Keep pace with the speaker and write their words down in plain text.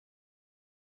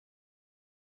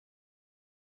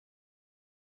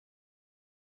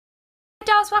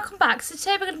girls, welcome back. So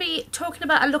today we're going to be talking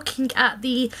about and looking at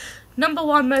the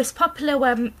 #1 most popular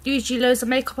where usually loads of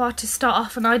makeup artists start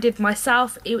off, and I did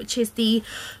myself, which is the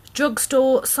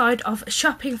drugstore side of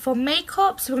shopping for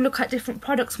makeup. So we're going to look at different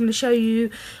products. I'm going to show you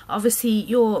obviously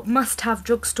your must-have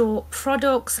drugstore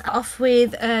products. Off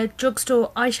with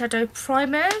drugstore eyeshadow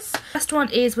primers. First one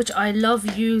is, which I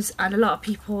love, use, and a lot of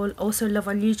people also love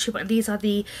on YouTube, and these are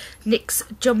the NYX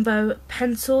Jumbo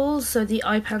pencils. So the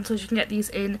eye pencils, you can get these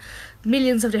in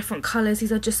millions of different colours.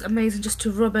 These are just amazing just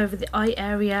to rub over the eye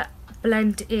area,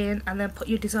 blend in, and then put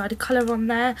your desired colour on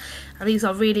there. And these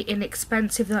are really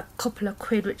inexpensive, they're a couple of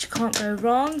quid, which you can't go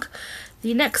wrong.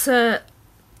 The next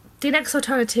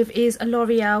alternative is a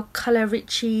L'Oreal Colour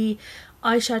Riche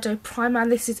eyeshadow primer,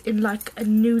 and this is in like a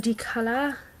nudie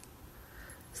colour.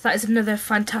 So that is another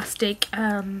fantastic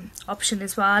option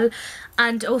as well.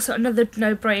 And also another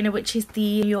no-brainer, which is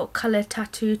the New York Colour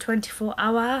Tattoo 24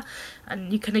 Hour,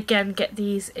 and you can again get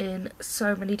these in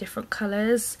so many different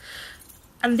colours.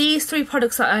 And these three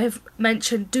products that I have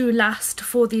mentioned do last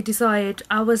for the desired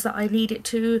hours that I need it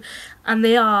to, and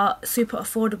they are super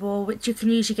affordable, which you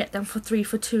can usually get them for 3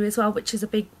 for 2 as well, which is a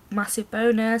big massive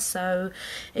bonus. So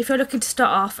if you're looking to start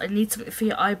off and need something for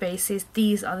your eye bases,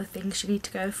 these are the things you need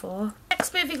to go for.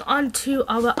 Next, moving on to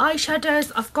our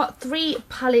eyeshadows, I've got 3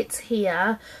 palettes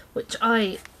here which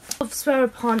I swear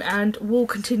upon and will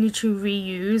continue to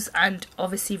reuse and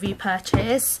obviously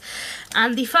repurchase.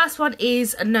 And the first one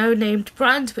is a no named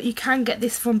brand, but you can get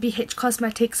this from BH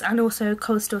Cosmetics and also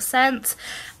Coastal Scents,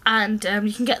 and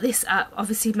you can get this at,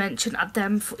 obviously mentioned at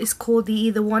them, it's called the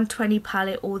either 120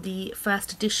 palette or the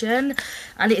first edition,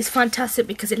 and it is fantastic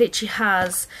because it literally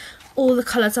has all the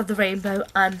colours of the rainbow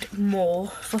and more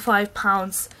for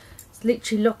 £5.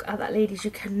 Literally look at that, ladies, you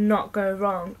cannot go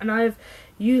wrong. And I've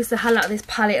used the hell out of this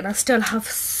palette and I still have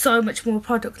so much more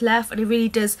product left, and it really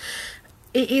does,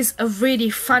 it is a really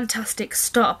fantastic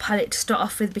starter palette to start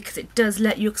off with because it does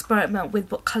let you experiment with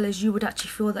what colours you would actually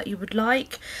feel that you would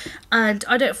like. And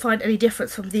I don't find any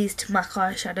difference from these to MAC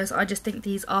eyeshadows. I just think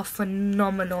these are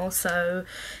phenomenal. So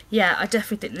yeah, I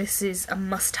definitely think this is a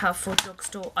must-have for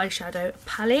drugstore eyeshadow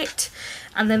palette.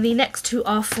 And then the next two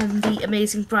are from the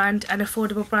amazing brand and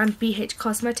affordable brand BH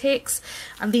Cosmetics,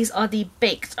 and these are the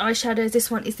baked eyeshadows. This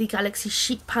one is the Galaxy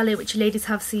Chic palette, which you ladies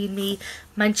have seen me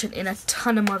mention in a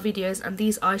ton of my videos, and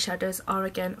these eyeshadows are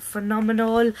again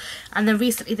phenomenal. And then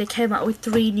recently they came out with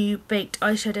 3 new baked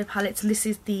eyeshadow palettes, and this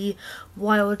is the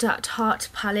Wild at Heart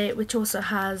palette, which also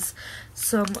has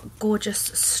some gorgeous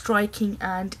striking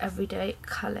and everyday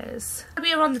colours.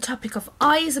 We are on the topic of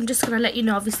eyes. I'm just going to let you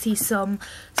know obviously some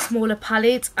smaller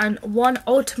palettes, and one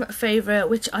ultimate favourite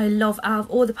which I love out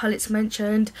of all the palettes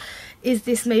mentioned is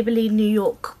this Maybelline New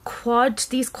York quad.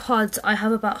 These quads, I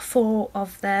have about 4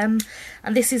 of them,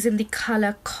 and this is in the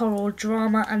colour Coral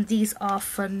Drama, and these are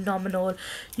phenomenal.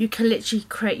 You can literally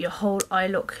create your whole eye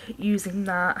look using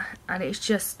that, and it's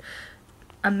just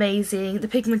amazing. The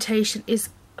pigmentation is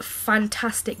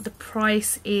fantastic, the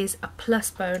price is a plus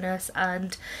bonus,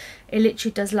 and it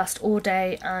literally does last all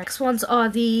day. Next ones are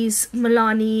these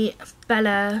Milani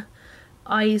Bella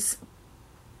Eyes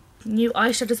new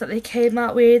eyeshadows that they came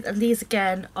out with, and these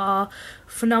again are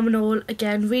phenomenal.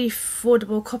 Again, really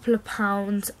affordable, couple of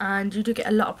pounds, and you do get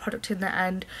a lot of product in there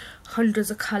and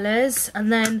hundreds of colours.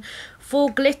 And then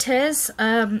for glitters,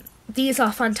 these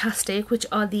are fantastic, which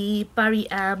are the Barry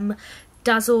M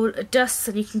Dazzle Dusts,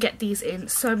 and you can get these in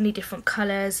so many different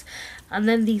colours. And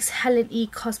then these Helen E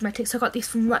Cosmetics, I got these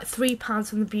from like £3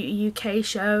 from the Beauty UK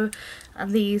show,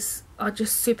 and these are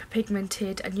just super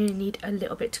pigmented and you need a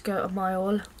little bit to go a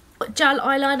mile. Gel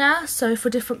eyeliner, so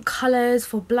for different colours,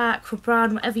 for black, for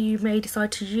brown, whatever you may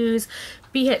decide to use,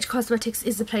 BH Cosmetics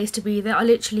is the place to be. There I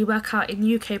literally work out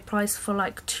in UK price for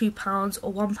like £2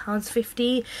 or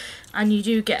 £1.50, and you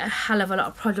do get a hell of a lot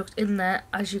of product in there,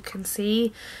 as you can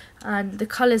see. And the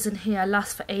colours in here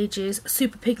last for ages,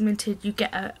 super pigmented, you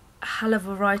get a hell of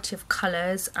a variety of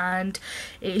colours, and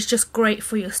it's just great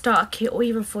for your starter kit or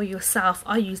even for yourself.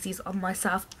 I use these on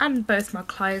myself and both my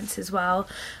clients as well.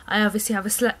 I obviously have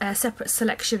a separate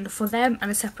selection for them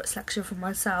and a separate selection for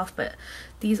myself, but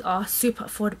these are super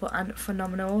affordable and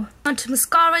phenomenal. On to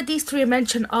mascara, these 3 I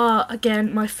mentioned are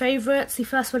again my favourites. The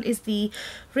first one is the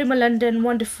Rimmel London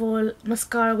Wonderful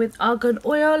mascara with argan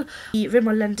oil. The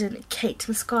Rimmel London Kate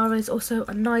mascara is also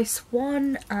a nice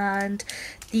one, and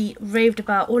the raved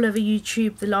about all over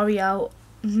YouTube, the L'Oreal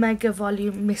Mega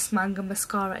Volume Miss Manga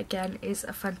mascara again is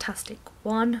a fantastic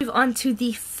one. Move on to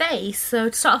the face. So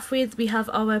to start off with, we have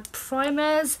our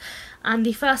primers, and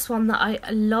the first one that I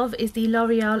love is the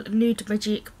L'Oreal Nude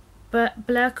Magic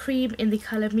Blur Cream in the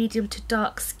colour medium to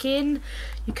dark skin.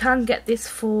 You can get this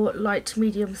for light to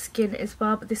medium skin as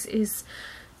well, but this is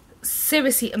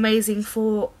seriously amazing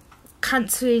for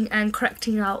cancelling and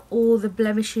correcting out all the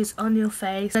blemishes on your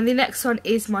face. And the next one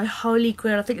is my holy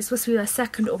grail. I think it's supposed to be my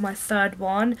second or my third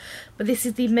one, but this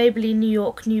is the Maybelline New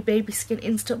York New Baby Skin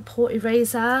Instant Pore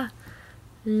Eraser.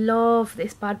 Love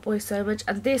this bad boy so much,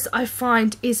 and this I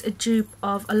find is a dupe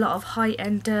of a lot of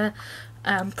high-end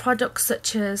products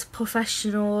such as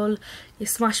Professional, your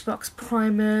Smashbox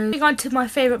primers. Moving on to my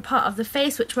favourite part of the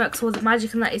face, which works all the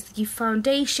magic, and that is the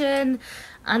foundation.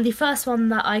 And the first one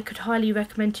that I could highly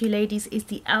recommend to you ladies is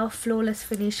the e.l.f. Flawless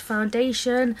Finish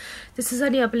Foundation. This is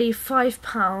only, I believe,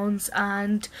 £5,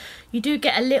 and you do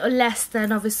get a little less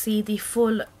than obviously the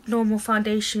full normal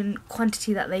foundation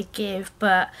quantity that they give,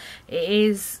 but it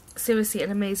is seriously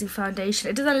an amazing foundation.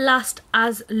 It doesn't last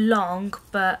as long,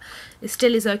 but it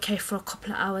still is okay for a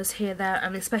couple of hours here there,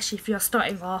 and especially if you're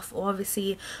starting off or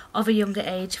obviously of a younger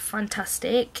age,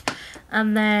 fantastic.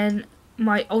 And then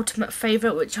my ultimate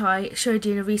favourite, which I showed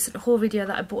you in a recent haul video,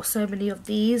 that I bought so many of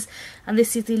these, and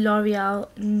this is the L'Oreal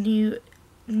Nude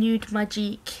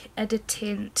Magique Edit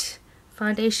Tint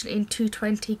Foundation in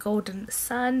 220 Golden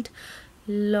Sand.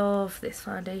 Love this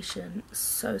foundation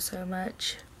so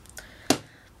much.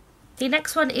 The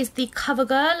next one is the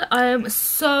CoverGirl. I am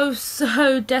so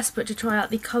desperate to try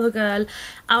out the CoverGirl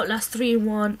Outlast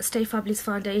 3-in-1 Stay Fabulous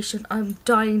Foundation. I'm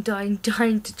dying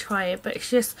to try it, but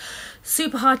it's just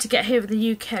super hard to get here in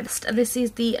the UK. And this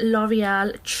is the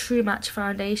L'Oreal True Match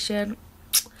Foundation.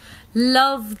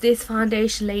 Love this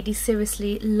foundation, ladies.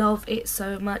 Seriously, love it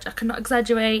so much. I cannot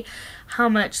exaggerate how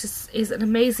much this is an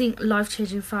amazing,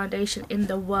 life-changing foundation in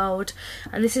the world.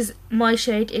 And this is my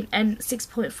shade in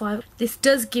N6.5. This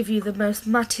does give you the most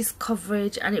mattest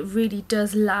coverage, and it really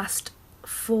does last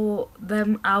for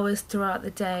them hours throughout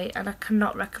the day, and I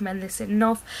cannot recommend this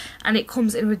enough. And it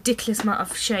comes in a ridiculous amount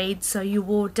of shades, so you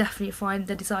will definitely find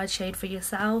the desired shade for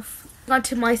yourself. On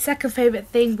to my second favourite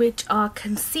thing, which are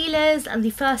concealers, and the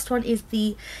first one is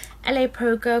the LA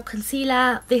Pro Girl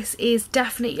Concealer. This is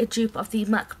definitely a dupe of the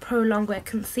MAC Pro Longwear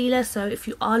Concealer, so if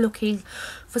you are looking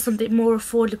for something more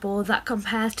affordable that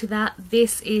compares to that,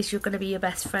 this is going to be your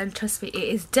best friend. Trust me, it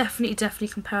is definitely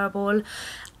comparable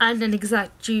and an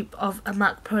exact dupe of a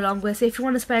MAC Pro Longwear. So if you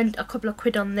want to spend a couple of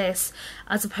quid on this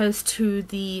as opposed to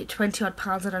the 20 odd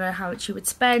pounds, I don't know how much you would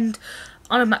spend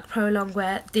on a MAC Pro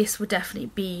Longwear, this would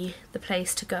definitely be the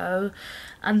place to go.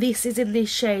 And this is in the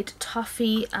shade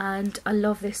Toffee, and I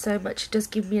love this so much. It does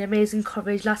give me an amazing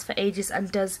coverage, lasts for ages,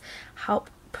 and does help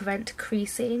prevent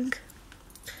creasing.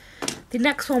 The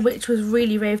next one, which was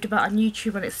really raved about on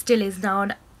YouTube, and it still is now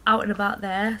and out and about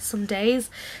there some days,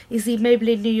 is the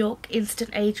Maybelline New York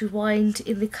Instant Age Rewind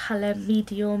in the colour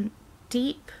Medium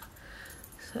Deep.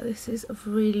 So this is a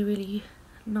really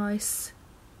nice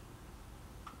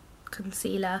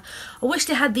concealer. I wish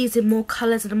they had these in more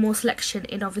colours and a more selection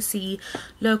in obviously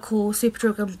local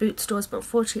Superdrug and Boot stores, but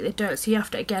unfortunately they don't, so you have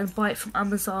to again buy it from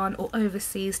Amazon or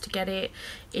overseas to get it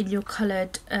in your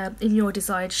coloured in your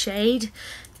desired shade.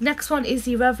 The next one is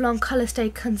the Revlon Colour Stay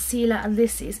Concealer, and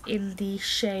this is in the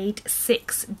shade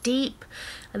 6 Deep,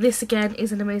 and this again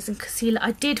is an amazing concealer.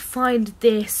 I did find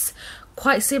this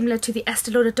quite similar to the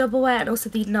Estee Lauder Double Wear and also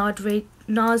the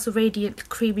NARS Radiant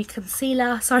Creamy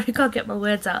Concealer. Sorry, I can't get my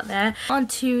words out there. On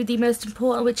to the most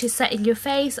important, which is setting your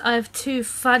face. I have two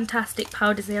fantastic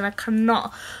powders here and I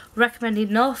cannot recommend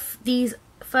enough. These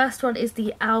first one is the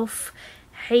e.l.f.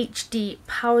 HD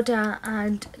powder,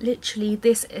 and literally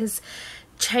this is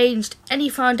changed any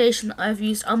foundation that I've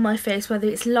used on my face, whether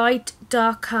it's light,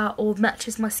 darker or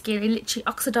matches my skin. It literally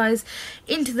oxidizes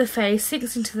into the face,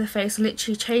 sinks into the face, and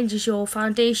literally changes your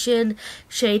foundation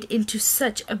shade into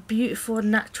such a beautiful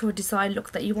natural design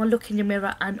look that you want to look in your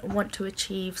mirror and want to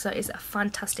achieve. So it's a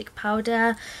fantastic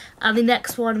powder. And the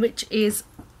next one, which is,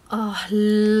 oh, I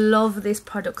love this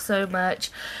product so much.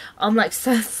 I'm like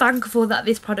so thankful that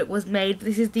this product was made.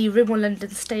 This is the Rimmel London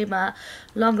Stay Matte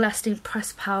Long Lasting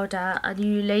Pressed Powder, and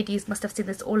you ladies must have seen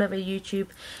this all over YouTube.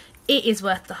 It is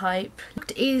worth the hype.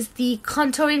 It is the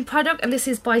contouring product, and this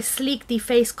is by Sleek, the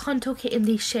Face Contour Kit in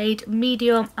the shade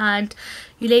Medium, and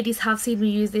you ladies have seen me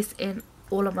use this in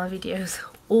all of my videos,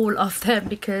 all of them,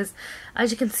 because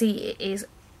as you can see it is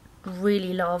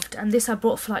really loved. And this I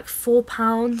bought for like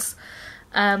 £4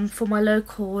 for my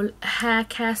local hair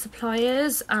care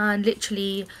suppliers, and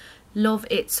literally love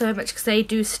it so much because they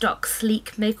do stock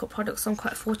Sleek makeup products, so I'm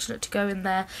quite fortunate to go in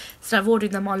there instead of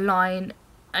ordering them online.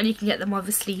 And you can get them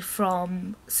obviously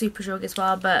from Superdrug as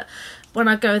well, but when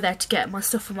I go there to get my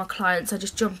stuff for my clients, I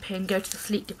just jump in, go to the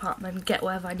Sleek department, get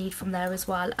whatever I need from there as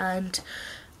well. And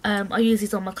I use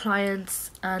these on my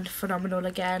clients and phenomenal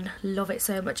again. Love it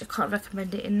so much. I can't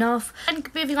recommend it enough.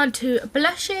 And moving on to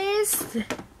blushes.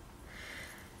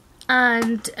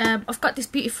 And I've got this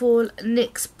beautiful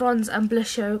NYX Bronze and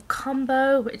Blusher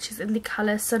combo, which is in the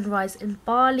colour Sunrise in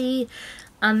Barley.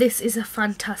 And this is a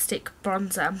fantastic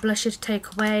bronzer and blusher to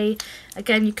take away.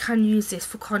 Again, you can use this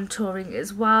for contouring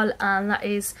as well, and that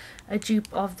is a dupe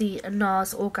of the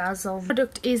NARS Orgasm. The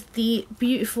product is the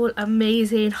beautiful,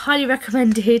 amazing, highly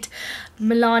recommended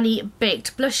Milani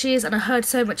baked blushes, and I heard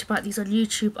so much about these on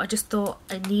YouTube. I just thought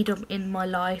I need them in my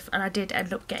life, and I did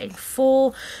end up getting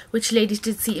 4, which ladies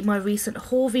did see in my recent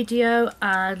haul video,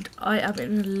 and I am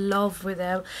in love with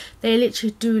them. They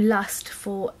literally do last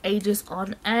for ages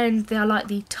on end. They are like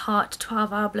the Tarte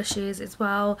 12-hour blushes as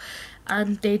well,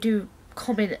 and they do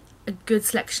come in a good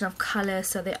selection of colours,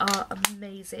 so they are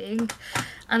amazing.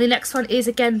 And the next one is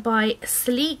again by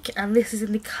Sleek, and this is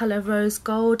in the colour Rose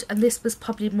Gold, and this was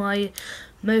probably my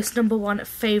most #1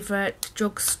 favourite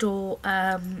drugstore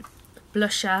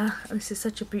blusher. And this is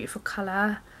such a beautiful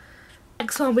colour.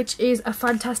 Next one, which is a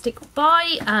fantastic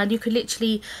buy, and you could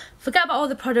literally forget about all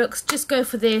the products, just go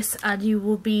for this and you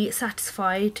will be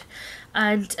satisfied.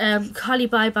 And Carly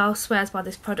Bybel swears by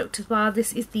this product as well.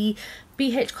 This is the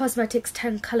BH Cosmetics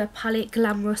 10 colour palette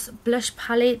glamorous blush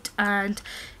palette, and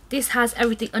this has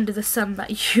everything under the sun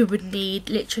that you would need.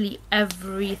 Literally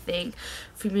everything,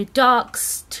 from your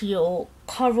darks to your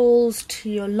corals to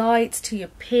your lights to your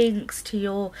pinks to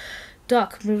your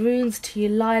dark maroons to your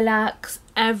lilacs.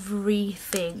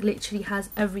 Everything, literally has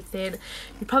everything.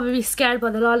 You'd probably be scared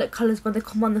by the lilac colours when they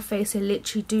come on the face. They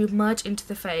literally do merge into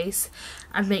the face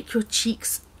and make your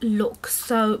cheeks look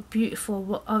so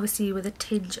beautiful, obviously with a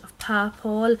tinge of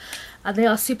purple, and they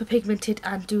are super pigmented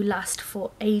and do last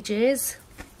for ages.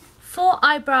 For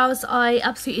eyebrows, I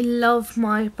absolutely love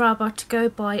my Brow Bar To Go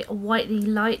by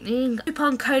Whitening Lightning.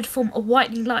 Coupon code from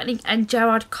Whitening Lightning and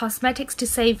Gerard Cosmetics to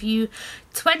save you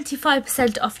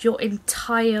 25% off your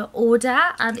entire order,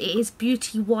 and it is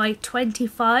Beauty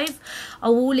Y25. I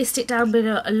will list it down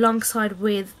below alongside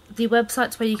with the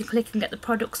websites where you can click and get the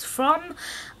products from,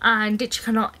 and it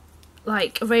cannot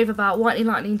rave about Whitening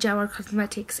Lightning and Gerard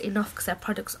Cosmetics enough, because their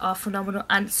products are phenomenal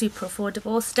and super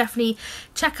affordable. So definitely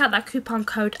check out that coupon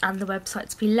code and the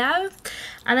websites below.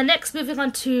 And then next, moving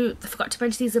on to, I forgot to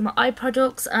mention, these are my eye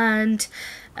products, and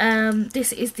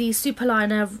this is the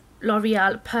Superliner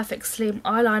L'Oreal Perfect Slim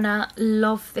Eyeliner.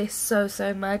 Love this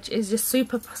so much. It's just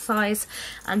super precise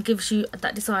and gives you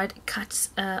that desired cat's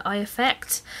eye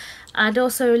effect. And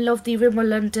also love the Rimmel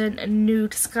London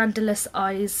Nude Scandalous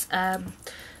Eyes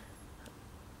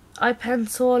eye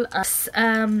pencil.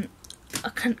 I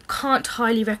can't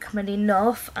highly recommend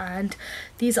enough. And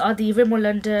these are the Rimmel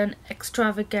London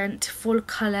Extravagant Full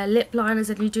Colour Lip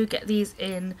Liners, and you do get these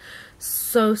in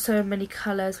so many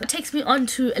colours. It takes me on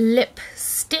to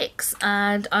lipsticks,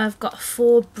 and I've got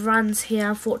 4 brands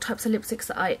here, 4 types of lipsticks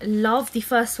that I love. The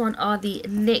first one are the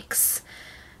NYX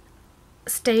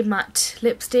Stay Matte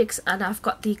lipsticks, and I've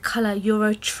got the colour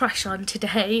Euro Trash on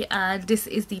today, and this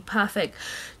is the perfect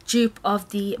dupe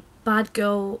of the Bad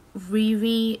Girl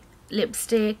Riri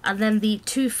lipstick. And then the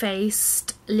Too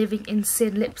Faced Living in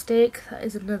Sin lipstick, that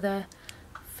is another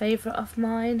favourite of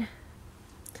mine.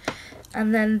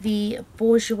 And then the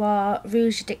Bourjois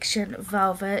Rouge Addiction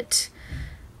Velvet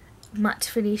matte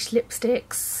finish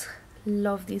lipsticks.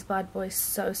 Love these bad boys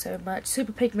so much.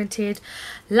 Super pigmented,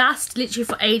 last literally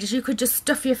for ages. You could just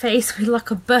stuff your face with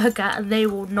like a burger and they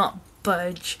will not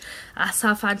budge. That's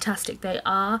how fantastic they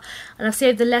are. And I've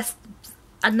saved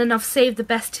the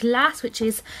best to last, which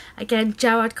is again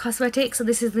Gerard Cosmetics, and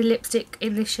this is the lipstick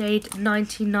in the shade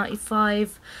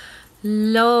 1995.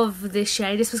 Love this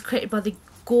shade. This was created by the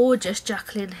gorgeous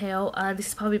Jaclyn Hill, and this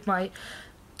is probably my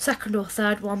second or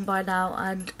third one by now,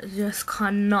 and just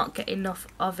cannot get enough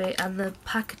of it. And the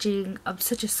packaging, I'm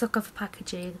such a sucker for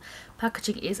packaging.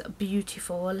 Packaging is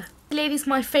beautiful. Ladies,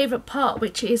 my favourite part,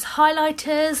 which is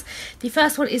highlighters. The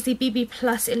first one is the BB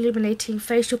Plus Illuminating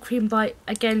Facial Cream by,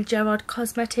 again, Gerard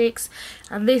Cosmetics,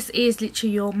 and this is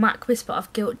literally your MAC Whisper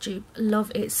of Guilt dupe.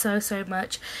 Love it so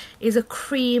much. It's a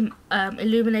cream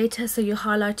illuminator, so your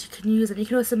highlighter you can use, and you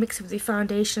can also mix it with your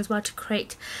foundation as well to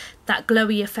create that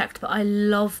glowy effect. But I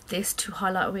love this to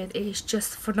highlight with. It is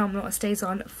just phenomenal. It stays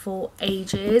on for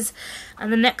ages.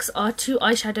 And the next are 2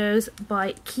 eyeshadows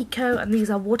by Kiko, and these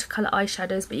are watercolour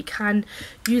eyeshadows, but you can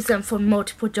use them for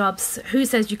multiple jobs. Who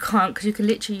says you can't? Because you can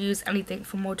literally use anything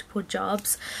for multiple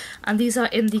jobs. And these are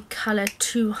in the colour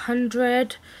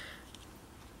 200,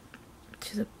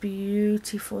 which is a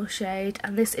beautiful shade,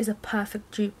 and this is a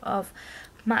perfect dupe of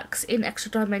MAC's in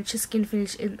Extra Dimension Skin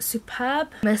Finish in Superb.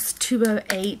 MS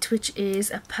 208, which is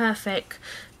a perfect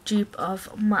dupe of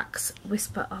MAC's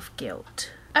Whisper of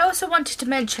Guilt. I also wanted to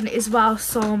mention as well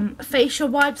some facial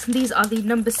wipes, and these are the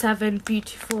No. 7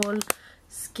 Beautiful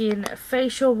Skin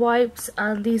facial wipes,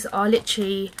 and these are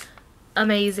literally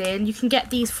amazing. You can get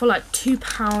these for like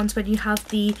 £2 when you have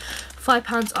the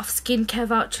 £5 off skincare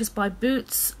vouchers by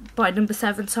No.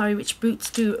 7, sorry, which Boots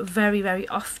do very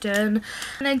often.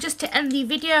 And then just to end the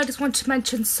video, I just want to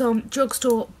mention some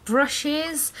drugstore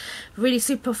brushes, really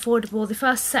super affordable. The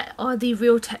first set are the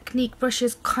Real Technique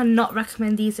brushes. Cannot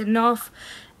recommend these enough.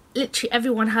 Literally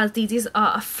everyone has these. These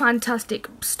are a fantastic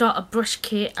starter brush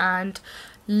kit, and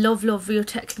love Real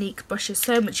Technique brushes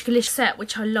so much. Glish set,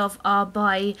 which I love, are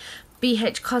by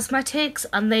BH Cosmetics,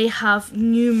 and they have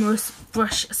numerous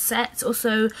brush sets.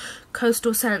 Also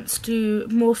Coastal Scents do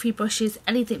Morphe brushes.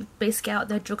 Anything basically out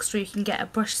there drugstore you can get a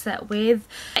brush set with.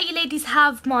 There you ladies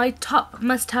have my top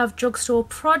must-have drugstore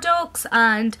products,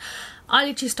 and I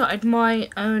literally started my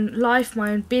own life, my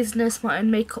own business, my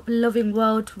own makeup loving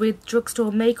world with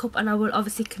drugstore makeup, and I will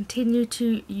obviously continue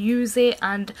to use it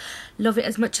and love it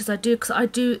as much as I do, because I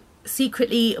do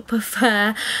secretly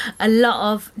prefer a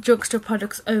lot of drugstore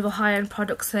products over high-end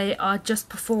products. They are just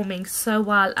performing so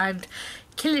well and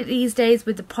killing it these days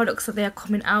with the products that they are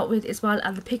coming out with as well,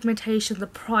 and the pigmentation, the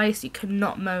price you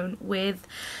cannot moan with,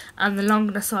 and the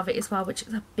longness of it as well, which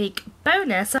is a big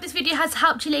bonus. So this video has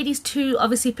helped you ladies to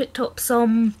obviously pick up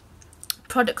some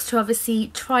products to obviously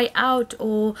try out,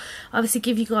 or obviously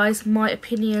give you guys my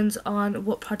opinions on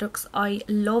what products I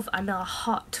love and are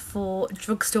hot for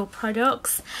drugstore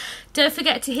products. Don't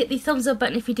forget to hit the thumbs up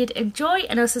button if you did enjoy,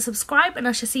 and also subscribe, and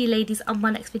I shall see you ladies on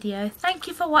my next video. Thank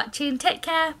you for watching. Take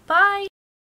care. Bye.